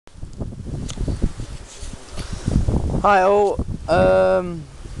Hi all,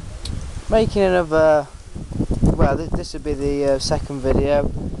 making another, well this would be the second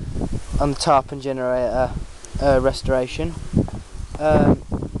video on the Tarpen generator restoration. We'll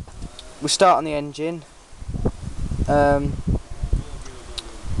start on the engine. I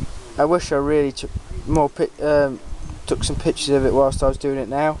wish I really took some pictures of it whilst I was doing it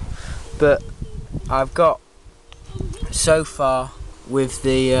now, but I've got, so far with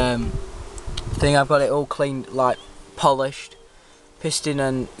the thing, I've got it all cleaned, like polished. Piston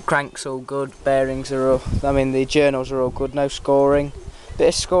and cranks all good, bearings are all, the journals are all good, no scoring. Bit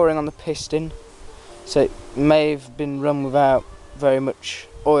of scoring on the piston, so it may have been run without very much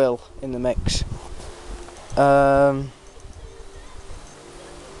oil in the mix.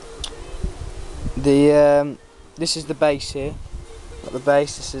 This is the base here. Got the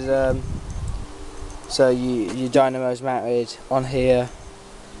base. This is so your dynamo's mounted on here.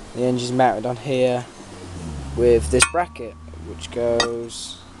 The engine's mounted on here with this bracket, which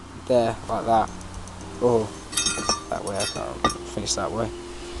goes there like that, or that way. I can't finish that way.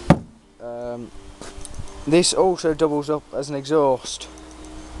 This also doubles up as an exhaust,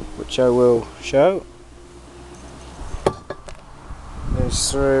 which I will show. Goes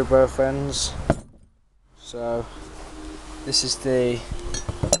through both ends. So this is the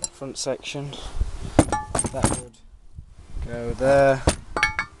front section. That would go there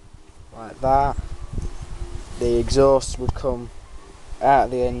like that. The exhaust would come out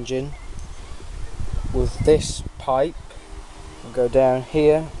of the engine with this pipe and go down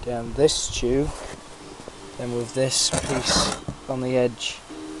here, down this tube, then with this piece on the edge,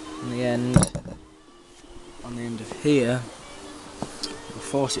 on the end of here, we'll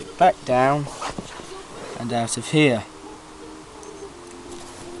force it back down and out of here.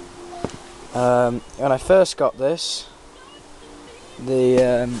 When I first got this,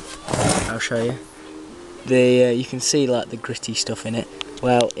 I'll show you. You can see like the gritty stuff in it.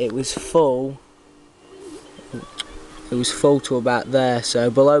 Well, it was full to about there, so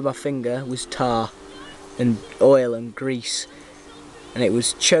below my finger was tar and oil and grease, and it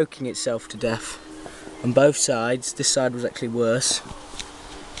was choking itself to death on both sides. This side was actually worse.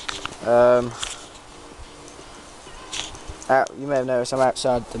 You may have noticed I'm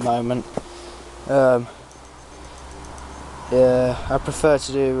outside at the moment. Yeah, I prefer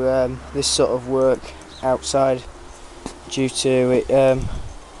to do this sort of work outside due to it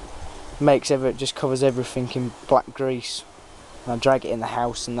just covers everything in black grease. And I drag it in the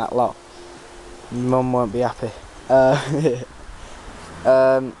house and that lot. Mum won't be happy. Got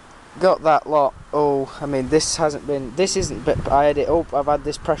that lot. This isn't, but I had it all. I've had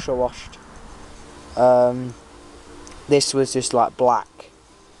this pressure washed. This was just like black,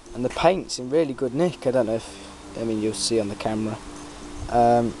 and the paint's in really good nick. I don't know if, you'll see on the camera.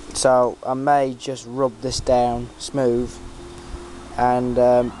 So I may just rub this down smooth and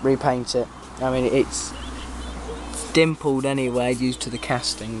repaint it. It's dimpled anyway due to the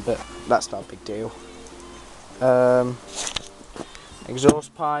casting, but that's not a big deal.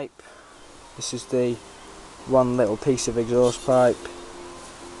 Exhaust pipe. This is the one little piece of exhaust pipe.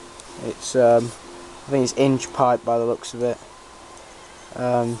 It's I think it's inch pipe by the looks of it.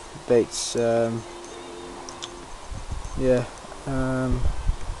 But it's yeah.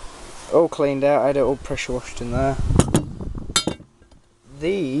 All cleaned out. I had it all pressure washed in there.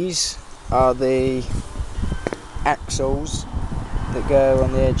 These are the axles that go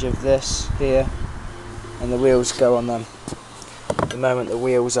on the edge of this here, and the wheels go on them. At the moment the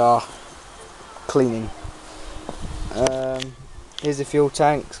wheels are cleaning. Here's the fuel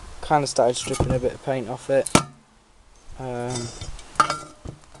tank. Kind of started stripping a bit of paint off it.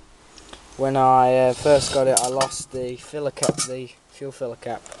 When I first got it, I lost the filler cap, the fuel filler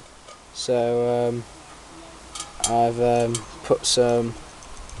cap. So I've put some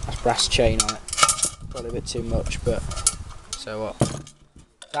brass chain on it. Probably a bit too much, but so what.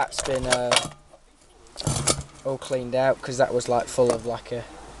 That's been all cleaned out because that was like full of like a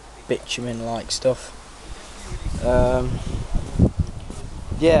bitumen-like stuff.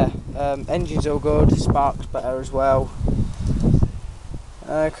 Yeah, engine's all good. Sparks better as well.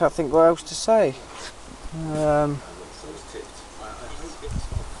 I can't think what else to say.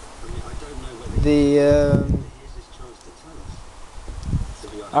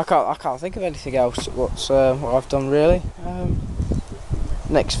 I can't think of anything else. What I've done really.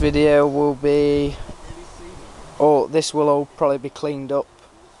 Next video will be, this will all probably be cleaned up.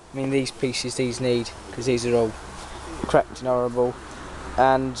 These pieces need, because these are all cracked and horrible,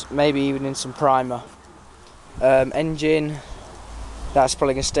 and maybe even in some primer. Engine, that's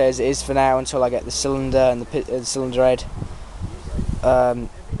probably going to stay as it is for now until I get the cylinder and the cylinder head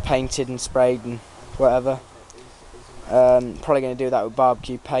painted and sprayed and whatever. Probably going to do that with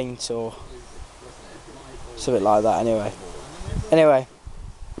barbecue paint or something like that. Anyway.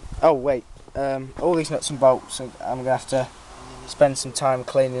 Oh wait, all these nuts and bolts I'm going to have to spend some time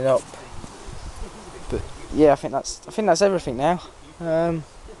cleaning up. But yeah, I think that's everything now.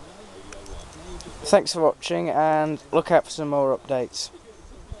 Thanks for watching, and look out for some more updates.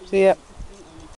 See ya.